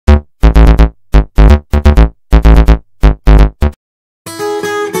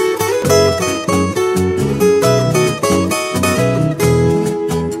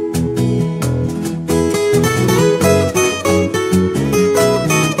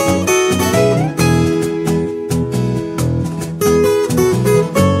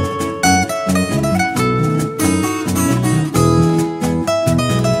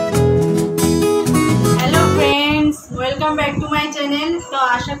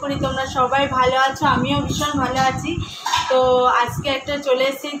করি তোমরা সবাই ভালো আছো, আমিও ভীষণ ভালো আছি। তো আজকে একটা চলে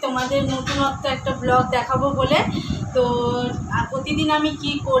এসেছি তোমাদের নতুনত্ব একটা ব্লগ দেখাবো বলে। তো প্রতিদিন আমি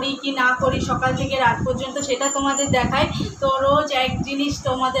কি করি কি না করি সকাল থেকে রাত পর্যন্ত সেটা তোমাদের দেখাই। তো রোজ এক জিনিস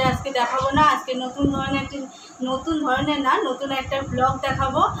তোমাদের আজকে দেখাবো না, আজকে নতুন একটা ব্লগ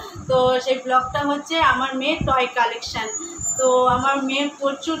দেখাবো। তো সেই ব্লগটা হচ্ছে আমার মেয়ের টয় কালেকশান। তো আমার মেয়ের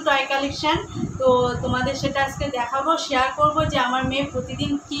প্রচুর টয় কালেকশান, তো তোমাদের সেটা আজকে দেখাবো, শেয়ার করব যে আমার মেয়ে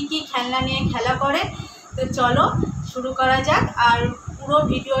প্রতিদিন কি কি খেলনা নিয়ে খেলা করে। তো চলো শুরু করা যাক, আর পুরো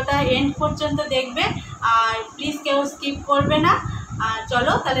ভিডিওটা এন্ড পর্যন্ত দেখবে, আর প্লিজ কেউ স্কিপ করবে না। আর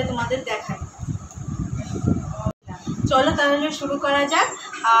চলো তাহলে তোমাদের দেখাই, চলো তাহলে শুরু করা যাক।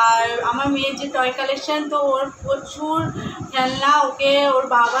 আর আমার মেয়ের যে টয় কালেকশান, তো ওর প্রচুর খেলনা ওকে ওর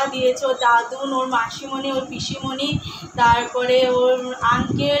বাবা দিয়েছে, ওর দাদুন, ওর মাসিমণি, ওর পিসিমণি, তারপরে ওর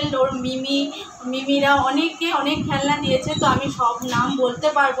আঙ্কেল, ওর মিমিরা অনেকে অনেক খেলনা দিয়েছে। তো আমি সব নাম বলতে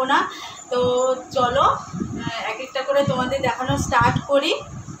পারবো না, তো চলো এক একটা করে তোমাদের দেখানো স্টার্ট করি।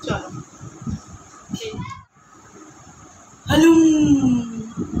 চলো। হ্যালো,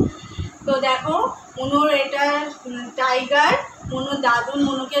 তো দেখো মনুর এটা টাইগার, মনুর দাদুন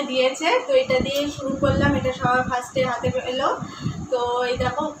মনুকে দিয়েছে। তো এটা দিয়ে শুরু করলাম, এটা সবার ফার্স্টে হাতে পেলো। তো এই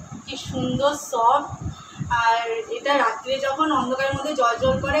দেখো কি সুন্দর সফট, আর এটা রাত্রে যখন অন্ধকারের মধ্যে জল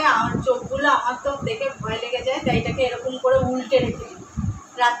জল করে আমার চোখগুলো আমার তো দেখে ভয় লেগে যায়, তাই এটাকে এরকম করে উল্টে রেখে দিই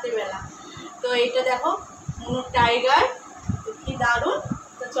রাত্রিবেলা। তো এইটা দেখো মনুর টাইগার, কি দারুণ।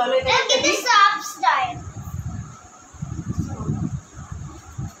 তো চলো এটা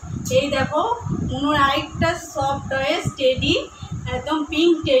এই দেখো মনুর আরেকটা সফট টয়েস টেডি, একদম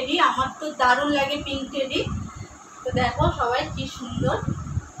পিঙ্ক টেডি, আমার তো দারুণ লাগে পিঙ্ক টেডি। তো দেখো সবাই কি সুন্দর।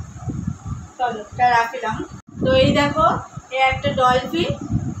 চলো এটা রাখলাম। তো এই দেখো এই একটা ডলফিন,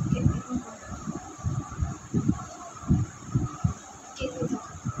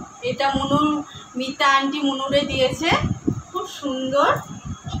 এটা মনুর মিতা আন্টি মনুরে দিয়েছে, খুব সুন্দর,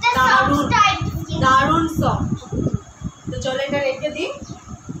 দারুণ দারুণ সফট। তো চলো এটা রেখে দিই।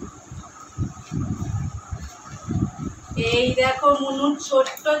 এই দেখো মনুর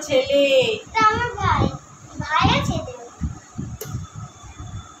ছোট্ট ছেলে,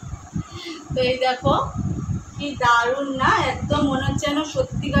 তো এই দেখো কি দারুণ না, একদম মনে হচ্ছে যেন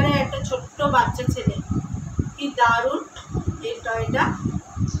সত্যিকারের একটা ছোট্ট বাচ্চা ছেলে, কি দারুণ এই টয়টা।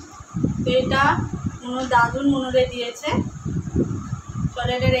 তো এটা মনুর দাদুন মনুরে দিয়েছে,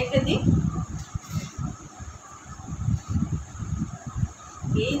 চলে এটা রেখে দিই।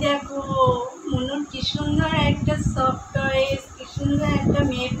 এই দেখো মনুর কি সুন্দর একটা সফট টয়েস, কি সুন্দর একটা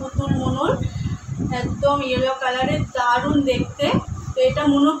মেয়ে পুতুল মনুর, একদম ইয়েলো কালারের, দারুণ দেখতে। তো এটা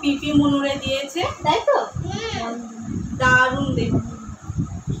মনু পিপি মনুরে দিয়েছে, তাই তো দারুণ দেখতে।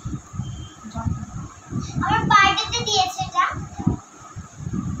 আমার বার্থডেতে দিয়েছে এটা।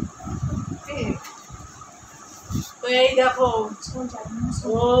 তো এই দেখো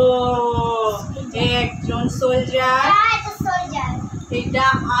ও একজন সোলজার, এটা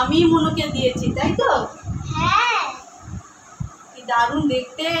আমি মনুকে দিয়েছি, তাই তো হ্যাঁ, কি দারুণ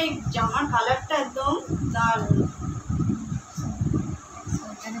দেখতে, জামার কালারটা একদম দারুণ।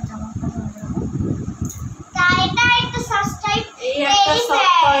 এই একটা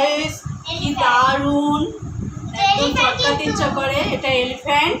সারপ্রাইজ, কি দারুণ, একদম চটকাতে ইচ্ছা করে। এটা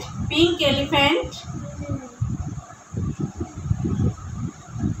এলিফ্যান্ট, পিঙ্ক এলিফ্যান্ট।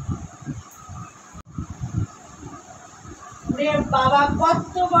 বাবা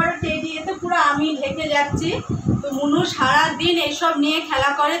কত বড় টেডি, এতে পুরো আমি ঢেকে যাচ্ছি। তো মনু সারাদিন এইসব নিয়ে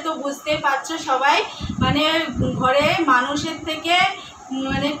খেলা করে, তো বুঝতেই পারছো সবাই, মানে ঘরে মানুষের থেকে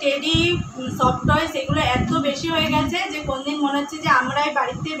মানে টেডি সফট টয়েস এগুলো এত বেশি হয়ে গেছে যে কোনদিন মনে হচ্ছে যে আমরাই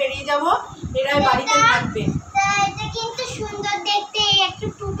বাড়িতে বেরিয়ে যাব, এরাই বাড়িতে থাকবে। এটা কিন্তু সুন্দর দেখতে, একটা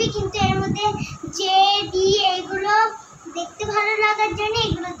টুপি, কিন্তু এর মধ্যে যে ডি এগুলো দেখতে ভালো লাগার জন্য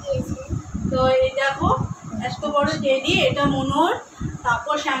এগুলো দিয়েছে। তো এই দেখো এত বড় টেডি, এটা মনুর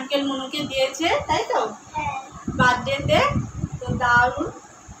তাপস আঙ্কেল মনুকে দিয়েছে, তাই তো বার্থডেতে। তো দারুণ,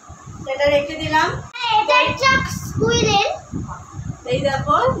 সেটা রেখে দিলাম। এটা একটা স্কুইরেল, এই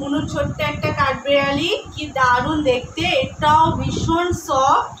দেখো মনুর ছোট্ট একটা কাঠবিড়ালি, কি দারুণ দেখতে, এটাও ভীষণ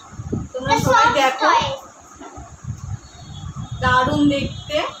সফট, তোমরা সবাই দেখো দারুণ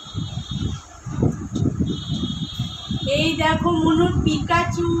দেখতে। এই দেখো মনুর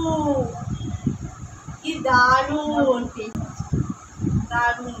পিকাচু, কি দারুণ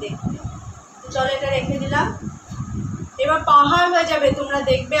দারুণ দেখতে। চলো এটা রেখে দিলাম। এবার পাহাড় হয়ে যাবে, তোমরা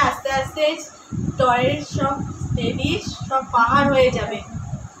দেখবে আস্তে আস্তে টয়ের সব টেডি সব পাহাড় হয়ে যাবে।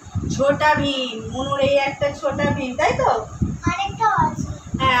 ছোটা ভীম, মনুর এই একটা ছোটা ভীম, তাই তো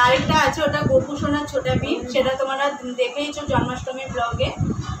হ্যাঁ আরেকটা আছে, ওটা গোপু সোনার ছোটা ভীম, সেটা তোমরা দেখেইছো জন্মাষ্টমীর ব্লগে।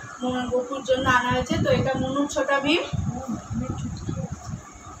 গপুর জন্য আনা হয়েছে। তো এটা মনুর ছোটা ভীম।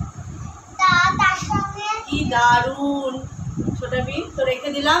 তার সঙ্গে কি দারুণ ছোটা ভীম। তো রেখে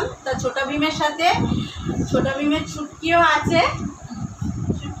দিলাম। তা ছোটা ভীমের সাথে ছোটা ভীমের চুটকিও আছে।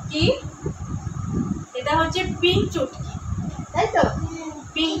 চুটকি এটা হচ্ছে পিঙ্ক চুটকি, তাই তো?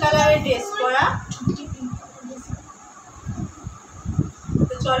 পিঙ্ক কালারের ড্রেস পরা।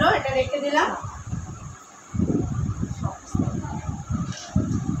 তো চলো এটা রেখে দিলাম।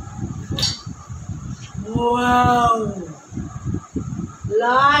 Wow,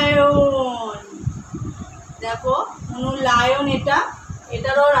 lion. দেখো মনুর লায়ন।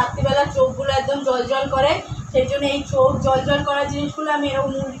 এটারও রাত্রিবেলা চোখগুলো একদম জল জল করে, সেই জন্য এই চোখ জল জল করা জিনিসগুলো আমি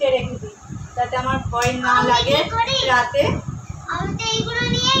এরকম উল্টে রেখে দিই, যাতে আমার ভয় না লাগে রাতে। আমি তো এইগুলো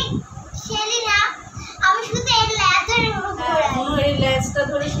নিয়ে খেলি না, আমি শুধু এই লেজার মনু এই লেজটা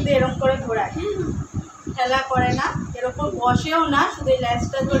ধরে শুধু এরকম করে ঘোরায়, খেলা করে না, এরকম বসেও না, শুধু এই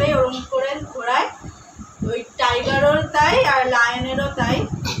লেজটা ধরে ওরকম করে ঘোরায়। ওই টাইগারও তাই আর লায়নেরও তাই।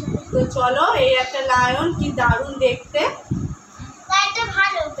 তো চলো, এই একটা লায়ন, কি দারুণ দেখতে।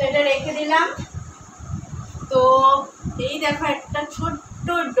 ভালো এটা রেখে দিলাম। তো এই দেখো একটা ছোট্ট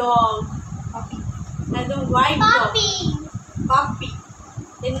ডগ, একদম হোয়াইট ডগ, পাপ্পি।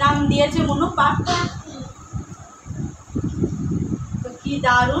 এর নাম দিয়েছে মনু পাপ্পি। তো কি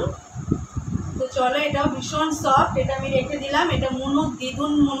দারুণ। তো চলো, এটাও ভীষণ সফট, এটা আমি রেখে দিলাম। এটা মনু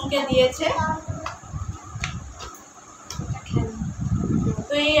দিদুন মনুকে দিয়েছে।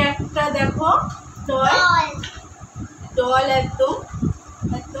 তো এই একটা দেখো ডল, একদম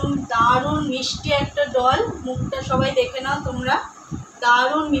একদম দারুণ মিষ্টি একটা ডল। মুখটা সবাই দেখে নাও তোমরা,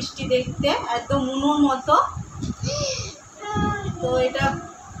 দারুণ মিষ্টি দেখতে, একদম মনুর মতো। তো এটা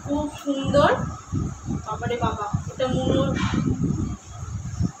খুব সুন্দর। বাবারে বাবা, এটা মনুর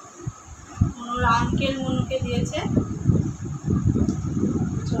আঙ্কেল মনুকে দিয়েছে।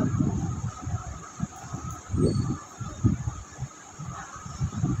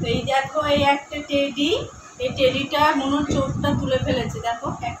 এই দেখো এই একটা টেডি। এই টেডিটা মনুর চোখটা তুলে ফেলেছে, দেখো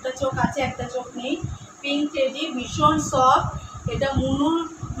একটা চোখ আছে একটা চোখ নেই। পিঙ্ক টেডি, ভীষণ সফট। এটা মনুর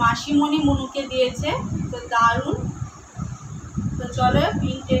মাসিমণি মনুকে দিয়েছে। তো দারুণ। তো চলো,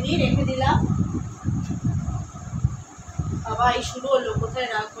 পিঙ্ক টেডি রেখে দিলাম। বাবা এই শুরু হলো, কোথায়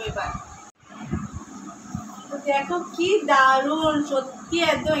রাখবো এবার। তো দেখো কি দারুণ, সত্যি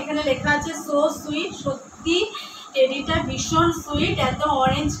একদম। এখানে লেখা আছে সো সুইট। সত্যি টেডিটা ভীষণ সুইট, একদম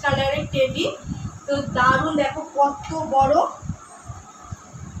অরেঞ্জ কালারের টেডি। তো দারুণ, দেখো কত বড়।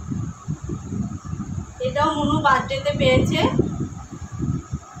 এটাও মনু বার্থডেতে পেয়েছে,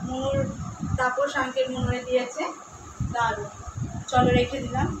 মনুর তাপস আঙ্কেল মনুরে দিয়েছে। দারুণ। চলো রেখে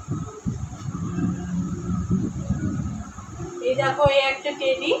দিলাম। এই দেখো এই একটা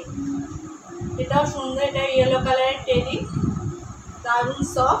টেডি, এটাও সুন্দর। এটা ইয়েলো কালারের টেডি, দারুণ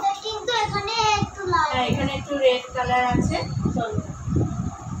সফট। কিন্তু এখানে একটু হ্যাঁ, এখানে একটু রেড কালার আছে। চলো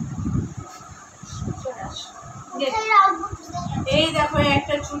এই দেখো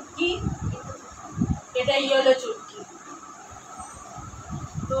একটা চুটকি, এটা ইয়েলো চুটকি।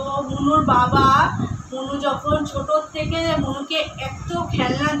 তো মনুর বাবা, মনু যখন ছোট থেকে মনুকে এত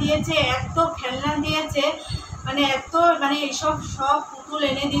খেলনা দিয়েছে, এত খেলনা দিয়েছে, মানে এত, মানে এইসব সব পুতুল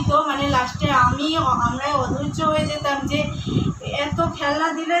এনে দিত, মানে লাস্টে আমরা অধৈর্য হয়ে যেতাম যে এত খেলনা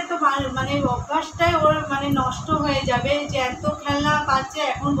দিলে তো মানে অভ্যাসটাই ওর মানে নষ্ট হয়ে যাবে, যে এত খেলনা পাচ্ছে।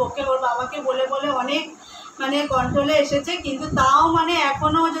 এখন ওর বাবাকে বলে বলে অনেক মানে কন্ট্রোলে এসেছে, কিন্তু তাও মানে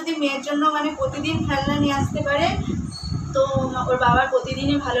এখনও যদি মেয়ের জন্য মানে প্রতিদিন খেলনা নিয়ে আসতে পারে, তো ওর বাবার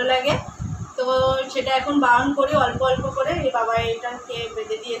প্রতিদিনই ভালো লাগে। তো সেটা এখন বারণ করে অল্প অল্প করে এই বাবা এটাকে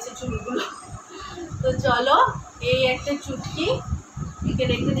বেঁধে দিয়েছে চুলগুলো। তো চলো, এই একটা চুটকি, একে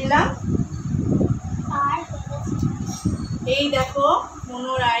রেখে দিলাম। এই দেখো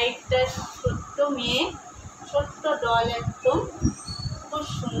মনুর আরেকটা ছোট্ট মেয়ে, ছোট্ট ডল, একদম খুব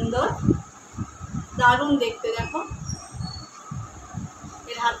সুন্দর, দারুণ দেখতে। দেখো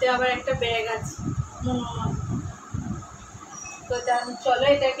এর হাতে আবার একটা ব্যাগ আছে মনু। তো চলো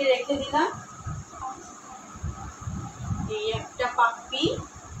এটাকে রেখে দিলাম। এই একটা পাপ্পি,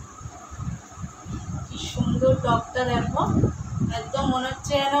 কি সুন্দর ডগটা দেখো, একদম মনে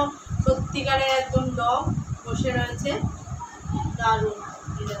হচ্ছে যেন সত্যিকারের একদম ডগ বসে রয়েছে, দারুণ।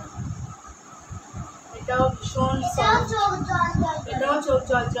 এটাও ভীষণ সফট, এটাও চোখ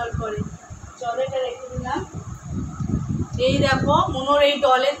জল জল করে। চলো এটা রেখে দিলাম। এই দেখো মনুর এই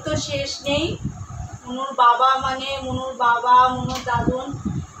ডলের তো শেষ নেই। মনুর বাবা, মানে মনুর বাবা, মনুর দাদুন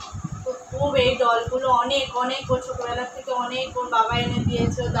তো খুব এই ডলগুলো অনেক অনেক ওর ছোটোবেলার থেকে অনেক ওর বাবা এনে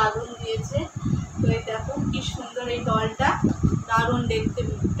দিয়েছে, ও দাদুন দিয়েছে। তো এই দেখো কি সুন্দর এই ডলটা, দারুণ দেখতে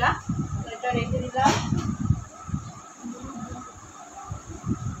মুখটা। এটা রেখে দিলাম।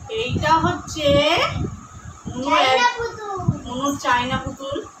 এইটা হচ্ছে মনুর চায়না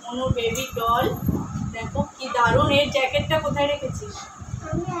পুতুল, মনুর বেবি ডল। দেখো কি দারুণ। এর জ্যাকেটটা কোথায় রেখেছিস?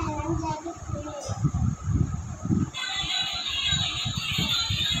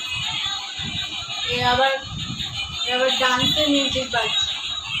 আবার ডান্সের মিউজিক বাজছে।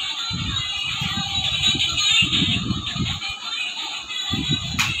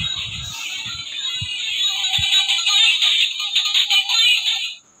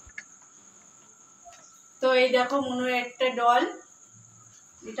 তো এই দেখো মনুর একটা ডল,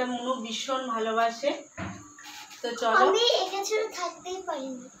 এটা মনু ভীষণ ভালোবাসে। তো চলো, আমি এটা ছেড়ে থাকতেই পারি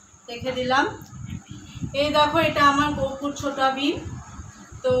না, রেখে দিলাম। এই দেখো এটা আমার গোপুর ছোটা ভীম।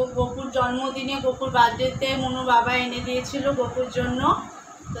 তো গোপুর জন্মদিনে, গোপুর বার্থডেতে মনু বাবা এনে দিয়েছিল গোপুর জন্য।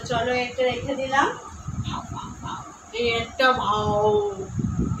 তো চলো একটা রেখে দিলাম। এই একটা ভাও,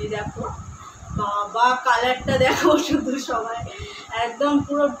 এই দেখো বাবা, কালারটা দেখো শুধু, সবাই একদম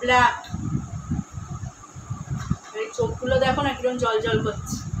পুরো ব্ল্যাক। এই চোখগুলো দেখো না কিরকম জল জল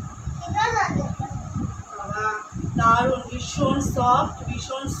করছে। বাবা দারুণ, ভীষণ সফট,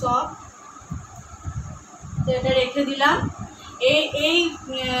 ভীষণ সফট। তো এটা রেখে দিলাম। এই এই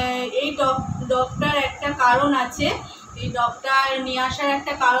এই ডগটার একটা কারণ আছে, এই ডগটা নিয়ে আসার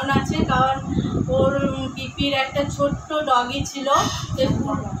একটা কারণ আছে, কারণ ওর পিপির একটা ছোট্ট ডগি ছিল, যে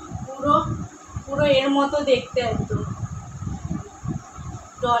পুরো পুরো এর মতো দেখতে একদম,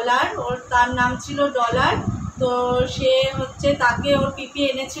 ডলার, ওর তার নাম ছিল ডলার। তো সে হচ্ছে তাকে ওর পিপি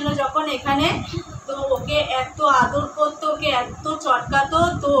এনেছিল যখন এখানে, তো ওকে এত আদর করতো, ওকে এত চটকাতো।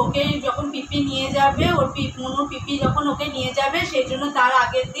 তো ওকে যখন পিপি নিয়ে যাবে, ওর মনুর পিপি যখন ওকে নিয়ে যাবে, সেই জন্য তার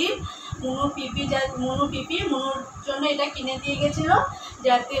আগের দিন মনুর পিপি মনুর জন্য এটা কিনে দিয়ে গেছিলো,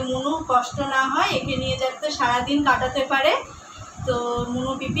 যাতে মনু কষ্ট না হয়, একে নিয়ে যাতে সারাদিন কাটাতে পারে। তো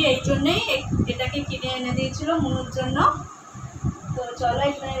মনু পিপি এই জন্যেই এটাকে কিনে এনে দিয়েছিল মনুর জন্য। তো চলো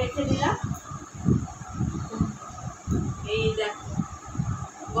এখানে রেখে দিলাম। এই দেখো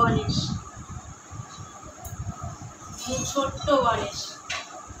গণেশ, ছোট্ট গণেশ।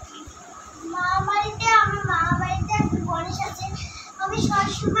 আমার মা বাড়িতে একটা গণেশ আছে। আমি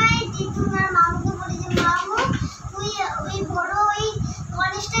সবসময় দিদুমার মামুকে বলি যে মামু তুই ওই বড় ওই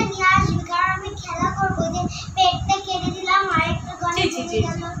গণেশটা নিয়ে আসবি, কারণ আমি খেলা করবো, যে পেটটা কেটে দিলাম আর একটা গণেশ নিয়ে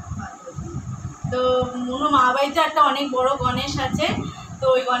গেল। তো মনু মা বাড়িতে একটা অনেক বড় গণেশ আছে। তো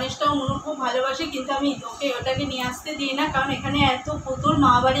ওই গণেশটাও মনু খুব ভালোবাসে, কিন্তু আমি ওটাকে নিয়ে আসতে দিই না, কারণ এখানে এত পুতুল,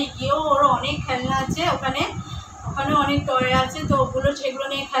 মা বাড়ি গিয়েও ওর অনেক খেলনা আছে, ওখানে অনেক টয় আছে। তো ওগুলো সেগুলো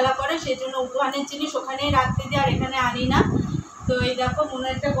নিয়ে খেলা করে, সেই জন্য ওখানের জিনিস ওখানেই রাখতে দিই, আর এখানে আনি না। তো এই দেখো মনে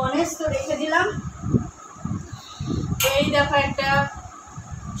একটা গণেশ তো রেখে দিলাম। এই দেখো একটা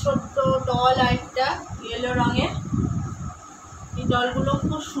ছোট্ট ডল, আর একটা ইয়েলো রঙের, এই ডলগুলো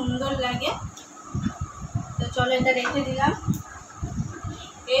খুব সুন্দর লাগে। তো চলো এটা রেখে দিলাম।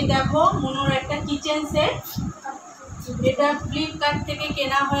 এই দেখো মনুর একটা কিচেন সেট, এটা ফ্লিপকার্ট থেকে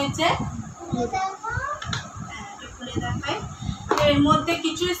কেনা হয়েছে। খুলে দেখাই, এর মধ্যে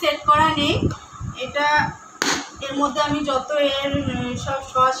কিছুই সেট করা নেই। এটা এর মধ্যে আমি যত এর সব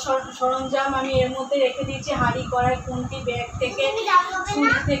সরঞ্জাম আমি এর মধ্যে রেখে দিয়েছি, হাঁড়ি কড়াই খুন্তি, ব্যাগ থেকে,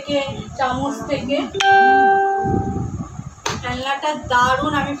 ছুরি থেকে, চামচ থেকে। খেলনাটা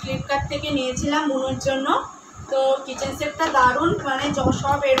দারুণ, আমি ফ্লিপকার্ট থেকে নিয়েছিলাম মনুর জন্য। তো কিচেন সেটটা দারুণ, মানে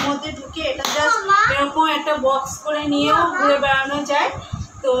সব এর মধ্যে ঢুকে, এটা জাস্ট এরকম একটা বক্স করে নিয়েও ঘুরে বেড়ানো যায়।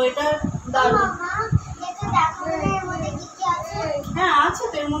 তো এটা দারুণ। হ্যাঁ আছে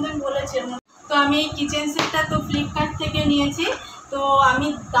তো এর মধ্যে, আমি বলেছি এর মধ্যে। তো আমি এই কিচেন সেটটা তো ফ্লিপকার্ট থেকে নিয়েছি। তো আমি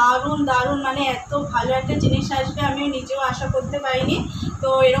দারুণ দারুণ, মানে এত ভালো একটা জিনিস আসবে আমি নিজেও আশা করতে পারিনি। তো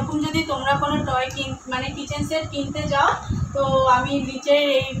এরকম যদি তোমরা কোনো টয় মানে কিচেন সেট কিনতে যাও, তো আমি নিচের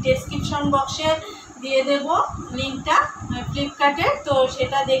এই ডেসক্রিপশন বক্সে দিয়ে দেব লিঙ্কটা ফ্লিপকার্টের, তো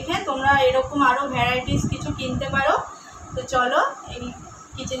সেটা দেখে তোমরা এরকম আরও ভ্যারাইটিস কিছু কিনতে পারো। তো চলো এই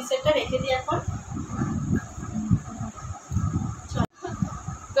কিচেন সেটটা রেখে দিই এখন।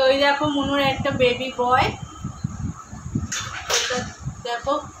 তো ওই দেখো মনুর একটা বেবি বয়,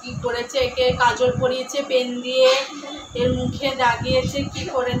 দেখো কি করেছে, একে কাজল পরিয়েছে পেন দিয়ে, এর মুখে দাগিয়েছে, কি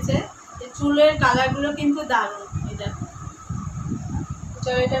করেছে। চুলের কালারগুলো কিন্তু দারুণ। এই দেখো,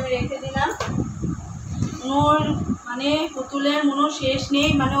 চলো এটা আমি রেখে দিলাম। মনুর মানে পুতুলের মনুর শেষ নেই,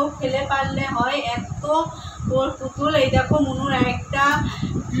 মানে ও ফেলে পারলে হয়, এত ওর পুতুল। এই দেখো মনুর একটা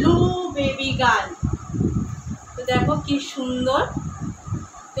ব্লু বেবি গার্ল, তো দেখো কি সুন্দর।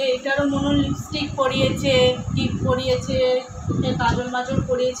 তো এটারও মনুর লিপস্টিক পরিয়েছে, টিপ পরিয়েছে, কাজল মাজল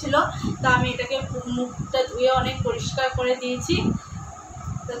পরিয়েছিল। তা আমি এটাকে মুখটা ধুয়ে অনেক পরিষ্কার করে দিয়েছি।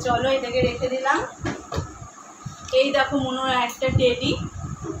 তো চলো এটাকে রেখে দিলাম। এই দেখো মনুর একটা টেডি,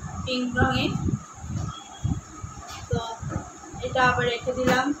 পিঙ্ক রঙের। তো এই এটা আবার রেখে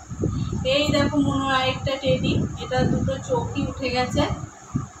দিলাম। এই দেখো মনুর আরেকটা টেডি, এটা দুটো চোখই উঠে গেছে,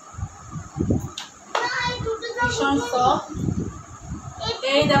 ভীষণ সফট।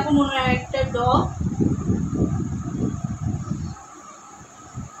 এই দেখো মনুর আরেকটা ডগ,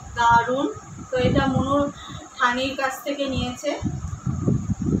 দারুণ। তো এটা মনুর ঠানির কাছ থেকে নিয়েছে।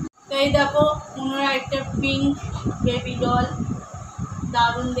 তো এই দেখো মনুর একটা পিঙ্ক বেবি ডল,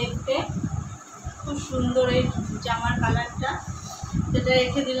 দারুণ দেখতে, খুব সুন্দর এই জামার কালারটা। যেটা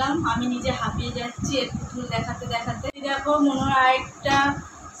রেখে দিলাম, আমি নিজে হাঁপিয়ে যাচ্ছি এর পুতুল দেখাতে দেখাতে। দেখো মনুর আরেকটা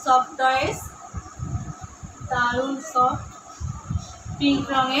সফট টয়েস, দারুণ সফট, পিঙ্ক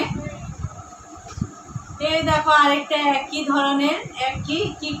রঙের। এই দেখো আরেকটা একই ধরনের, একই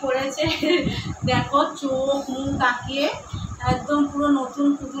কি করেছে দেখো, চোখ মুখ তাকিয়ে একদম পুরো নতুন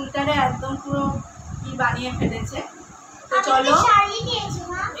পুতুলটারে একদম পুরো কি বানিয়ে ফেলেছে। তো চলো,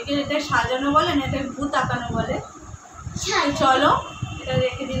 একে এটা সাজানো বলে না, এটা ভূত আঁকানো বলে। চলো এটা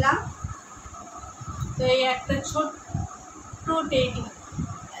রেখে দিলাম। তো এই একটা ছোট্ট টেডি,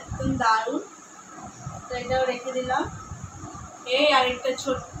 একদম দারুণ, তো এটাও রেখে দিলাম। এই আরেকটা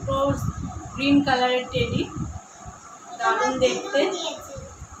ছোট্ট গ্রিন কালারের টেডি, দারুণ দেখতে।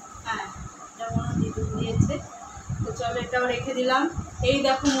 হ্যাঁ, এটা মনে দিদুন দিয়েছে। তো চলো এটাও রেখে দিলাম। এই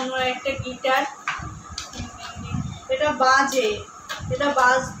দেখো মনে একটা গিটার, এটা বাজে, এটা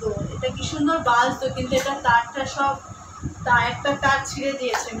বাজতো, এটা কি সুন্দর বাজতো, কিন্তু এটা তারটা সব একটা তার ছিঁড়ে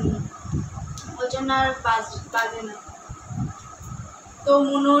দিয়েছে মনু, ওই জন্য আর বাজে না। তো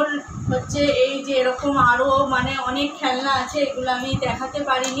মনুর হচ্ছে এই যে এরকম আরও মানে অনেক খেলনা আছে, এগুলো আমি দেখাতে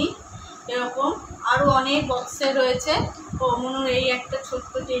পারিনি, এরকম আরও অনেক বক্সে রয়েছে। ও মনুর এই একটা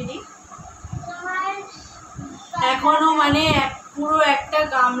ছোট্ট টেডি, এখনও মানে পুরো একটা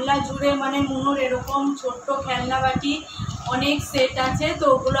গামলা জুড়ে মানে মনুর এরকম ছোট্ট খেলনা বাটি অনেক সেট আছে, তো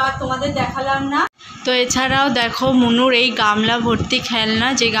ওগুলো আর তোমাদের দেখালাম না। তো এছাড়াও দেখো মনুর এই গামলা ভর্তি খেলনা,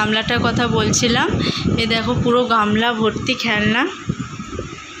 যে গামলাটার কথা বলছিলাম, এ দেখো পুরো গামলা ভর্তি খেলনা।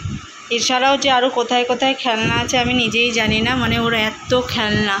 এছাড়াও যে আরও কোথায় কোথায় খেলনা আছে আমি নিজেই জানি না, মানে ওর এত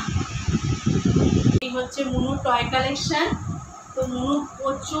খেলনা। এই হচ্ছে মনুর টয় কালেকশান। তো মনু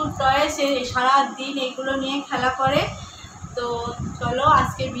প্রচুর টয়, সে সারাদিন এগুলো নিয়ে খেলা করে। তো চলো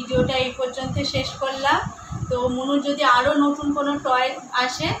আজকে ভিডিওটা এই পর্যন্ত শেষ করলাম। তো মনুর যদি আরও নতুন কোনো টয়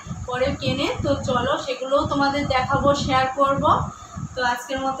আসে পরে কেনে, তো চলো সেগুলোও তোমাদের দেখাবো, শেয়ার করব। তো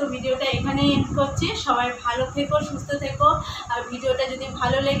আজকের মতো ভিডিওটা এখানেই এন্ড করছি। সবাই ভালো থেকো, সুস্থ থেকো। আর ভিডিওটা যদি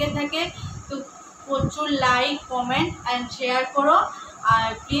ভালো লেগে থাকে তো প্রচুর লাইক, কমেন্ট অ্যান্ড শেয়ার করো। আর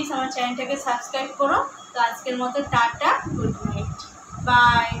প্লিজ আমার চ্যানেলটাকে সাবস্ক্রাইব করো। তো আজকের মতো টাটা, গুড নাইট,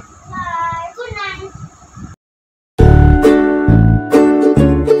 বাই।